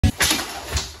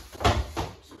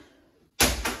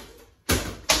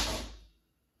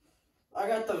I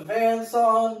got the Vans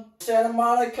on, Santa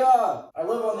Monica. I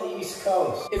live on the East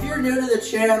Coast. If you're new to the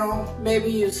channel, maybe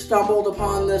you stumbled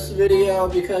upon this video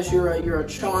because you're a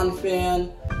CHON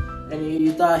fan and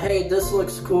you thought, hey, this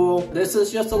looks cool. This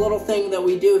is just a little thing that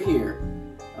we do here.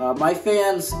 My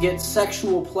fans get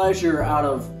sexual pleasure out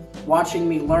of watching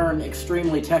me learn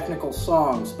extremely technical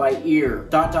songs by ear, ...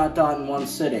 in one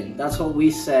sitting. That's what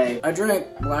we say. I drink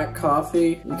black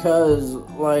coffee because,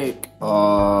 like,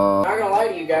 I'm not gonna lie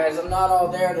to you guys, I'm not all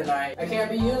there tonight. I can't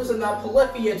be using that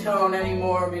polyphia tone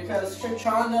anymore because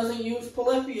CHON doesn't use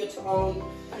polyphia tone.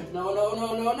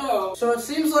 No. So it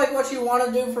seems like what you want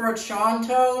to do for a CHON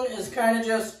tone is kind of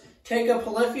just take a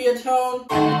polyphia tone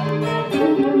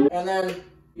and then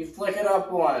you flick it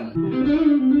up one.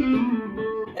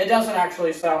 It doesn't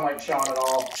actually sound like CHON at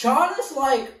all. CHON is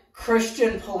like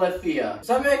Christian polyphia. Does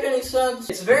that make any sense?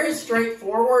 It's very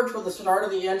straightforward for the start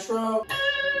of the intro.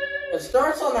 It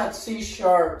starts on that C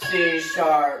sharp B.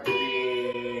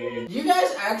 Do you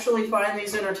guys actually find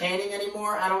these entertaining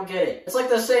anymore? I don't get it. It's like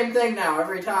the same thing now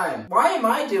every time. Why am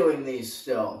I doing these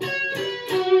still?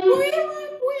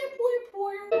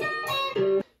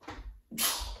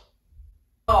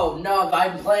 Oh no,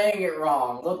 I'm playing it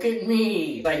wrong. Look at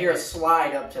me. I hear a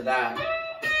slide up to that.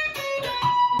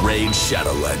 Raid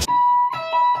Shadow Legend.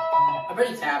 I bet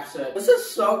he taps it. This is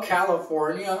so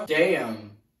California.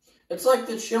 Damn. It's like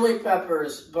the Chili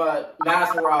Peppers, but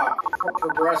math rock for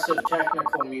progressive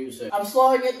technical music. I'm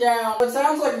slowing it down. It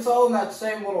sounds like it's all in that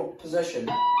same little position.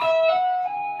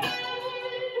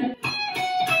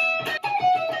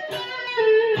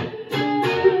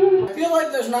 I feel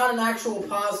like there's not an actual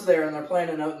pause there and they're playing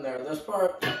a note in there. This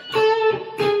part,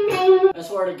 I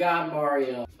swear to God,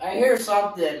 Mario. I hear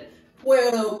something.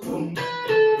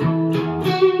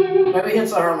 Maybe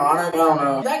it's a harmonic, I don't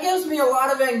know. That gives me a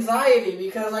lot of anxiety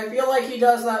because I feel like he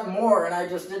does that more and I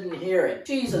just didn't hear it.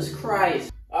 Jesus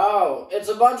Christ. Oh, it's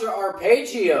a bunch of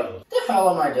arpeggios. What the hell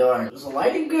am I doing? Is the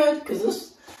lighting good? Because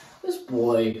this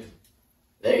boy...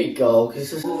 There you go,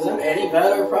 because is it any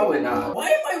better? Probably not. Why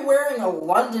am I wearing a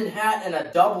London hat and a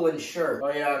Dublin shirt?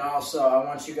 Oh yeah, and also, I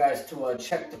want you guys to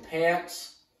check the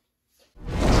pants.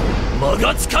 I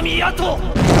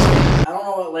don't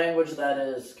know what language that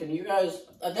is. Can you guys...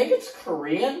 I think it's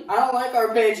Korean? I don't like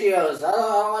arpeggios. I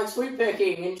don't like sweep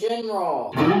picking in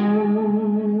general.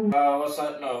 What's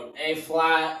that note? A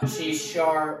flat, C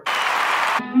sharp.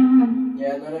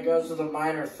 Yeah, and then it goes to the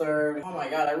minor third. Oh my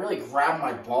god, I really grabbed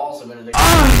my balls a minute ago.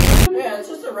 Yeah, it's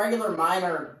just a regular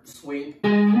minor sweep.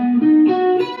 Woo!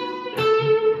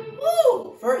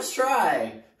 First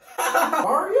try.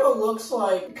 Mario looks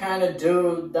like the kind of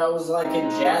dude that was like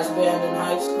in jazz band in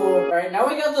high school. Alright, now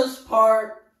we got this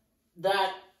part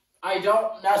that I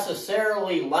don't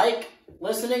necessarily like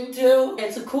listening to.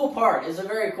 It's a cool part. It's a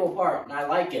very cool part, and I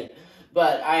like it.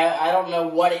 But I don't know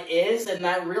what it is, and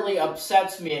that really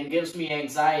upsets me and gives me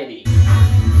anxiety.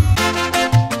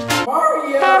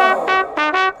 Mario!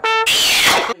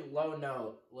 Low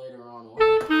note later on.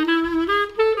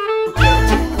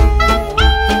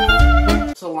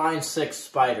 It's a line 6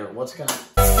 spider. What's gonna...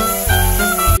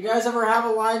 You guys ever have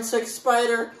a line 6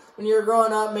 spider? When you were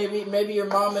growing up, maybe your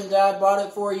mom and dad bought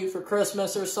it for you for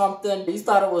Christmas or something. You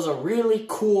thought it was a really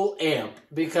cool amp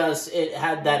because it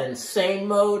had that insane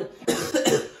mode.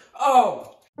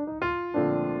 Oh!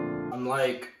 I'm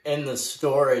like in the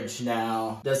storage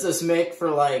now. Does this make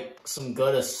for like some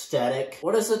good aesthetic?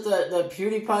 What is it that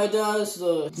PewDiePie does?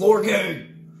 The floor game!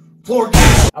 Floor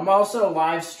game! I'm also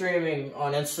live streaming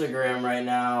on Instagram right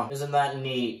now. Isn't that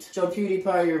neat? Show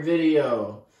PewDiePie your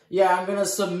video. Yeah, I'm gonna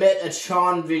submit a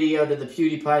CHON video to the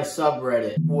PewDiePie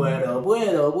subreddit.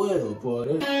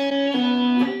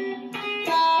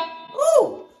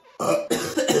 Ooh!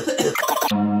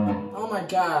 Oh my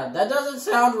god, that doesn't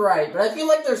sound right, but I feel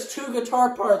like there's 2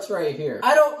 guitar parts right here.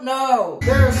 I don't know!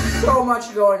 There's so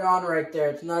much going on right there,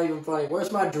 it's not even funny.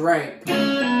 Where's my drink?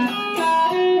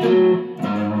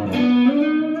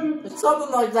 It's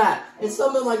something like that. It's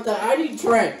something like that. I need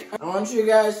drink. I want you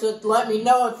guys to let me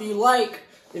know if you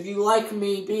like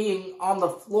me being on the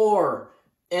floor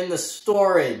in the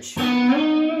storage.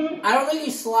 I don't think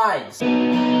he slides.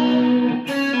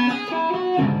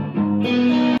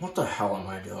 What the hell am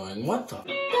I doing? What the...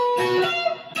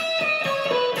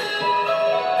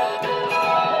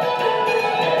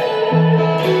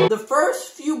 The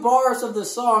first few bars of the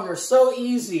song are so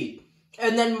easy.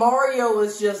 And then Mario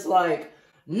is just like,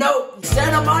 nope,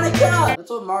 Santa Monica! That's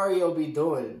what Mario be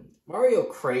doing. Mario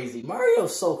crazy.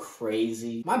 Mario's so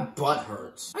crazy. My butt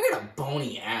hurts. I got a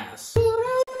bony ass.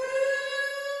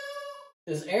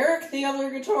 Is Eric the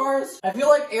other guitarist? I feel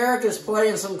like Eric is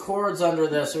playing some chords under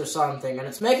this or something, and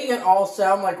it's making it all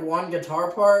sound like one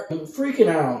guitar part. I'm freaking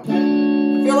out.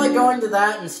 I feel like going to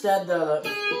that instead, though.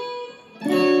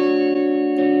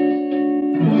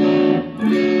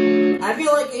 I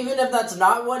feel like even if that's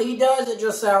not what he does, it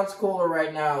just sounds cooler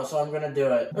right now, so I'm gonna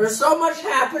do it. There's so much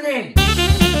happening!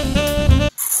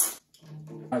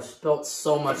 I've spilt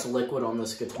so much liquid on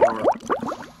this guitar.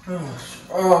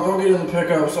 Oh, don't get in the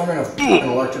pickups. I'm gonna fucking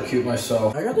electrocute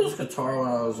myself. I got this guitar when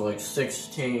I was like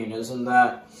 16. Isn't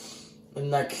that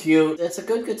cute? It's a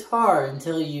good guitar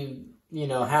until you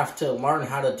know, have to learn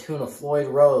how to tune a Floyd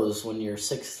Rose when you're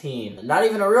 16. Not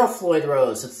even a real Floyd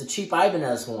Rose. It's the cheap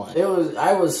Ibanez one.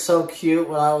 I was so cute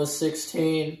when I was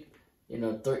 16. You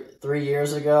know, 3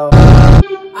 years ago.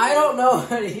 I don't know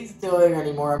what he's doing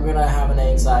anymore. I'm gonna have an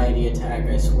anxiety attack,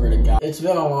 I swear to God. It's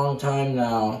been a long time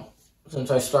now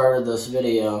since I started this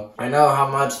video. I know how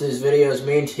much these videos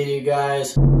mean to you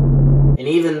guys. And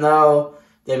even though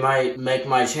they might make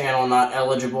my channel not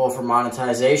eligible for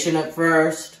monetization at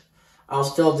first, I'll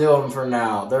still do them for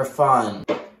now. They're fun.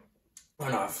 They're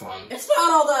not fun. It's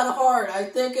not all that hard. I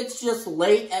think it's just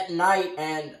late at night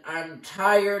and I'm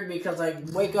tired because I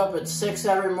wake up at 6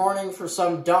 every morning for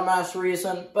some dumbass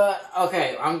reason. But,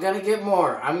 okay, I'm gonna get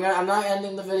more. I'm not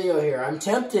ending the video here. I'm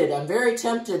tempted. I'm very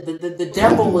tempted. The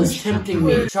devil is tempting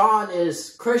me. CHON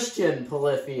is Christian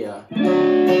Polyphia.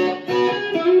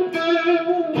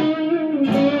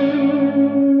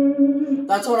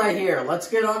 That's what I hear. Let's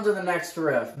get on to the next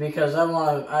riff because I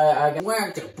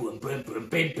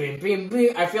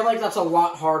feel like that's a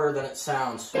lot harder than it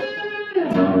sounds.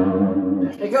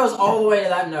 It goes all the way to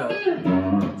that note.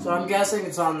 So I'm guessing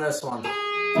it's on this one.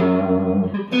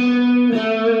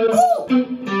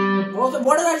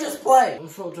 What did I just play? I'm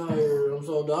so tired. I'm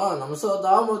so done. I'm so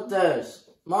done with this.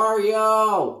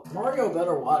 Mario! Mario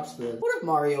better watch this. What if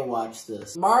Mario watched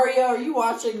this? Mario, are you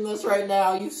watching this right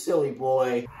now? You silly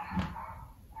boy.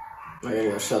 I gotta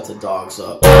go shut the dogs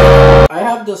up. I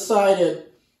have decided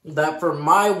that for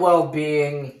my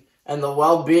well-being and the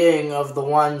well-being of the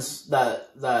ones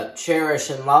that cherish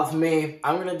and love me,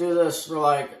 I'm gonna do this for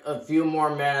like a few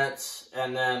more minutes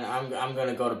and then I'm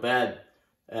gonna go to bed.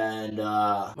 And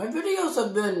my videos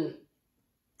have been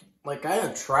like kind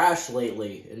of trash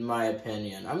lately, in my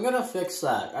opinion. I'm gonna fix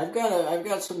that. I've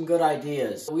got some good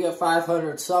ideas. We have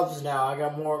 500 subs now. I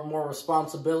got more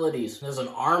responsibilities. There's an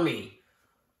army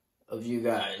of you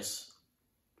guys.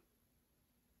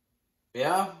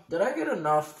 Yeah? Did I get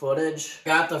enough footage?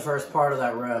 Got the first part of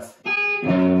that riff.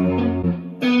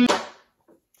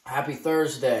 Happy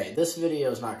Thursday. This video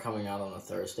is not coming out on a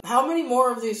Thursday. How many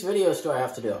more of these videos do I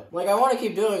have to do? Like, I want to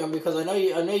keep doing them because I know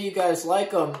you guys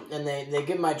like them and they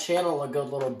give my channel a good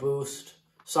little boost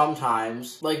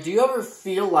sometimes. Like, do you ever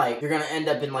feel like you're gonna end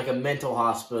up in like a mental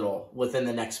hospital within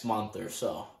the next month or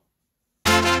so?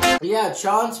 Yeah,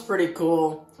 CHON's pretty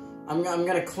cool. I'm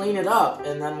gonna clean it up,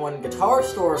 and then when guitar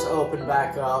stores open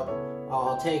back up,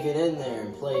 I'll take it in there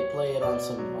and play it on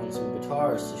some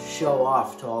guitars to show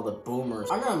off to all the boomers.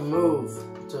 I'm gonna move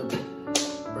to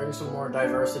bring some more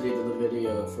diversity to the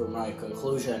video for my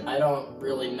conclusion. I don't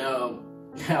really know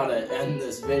how to end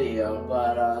this video,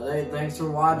 but thanks for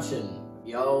watching,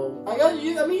 yo. I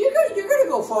mean, you're gonna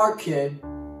go far, kid.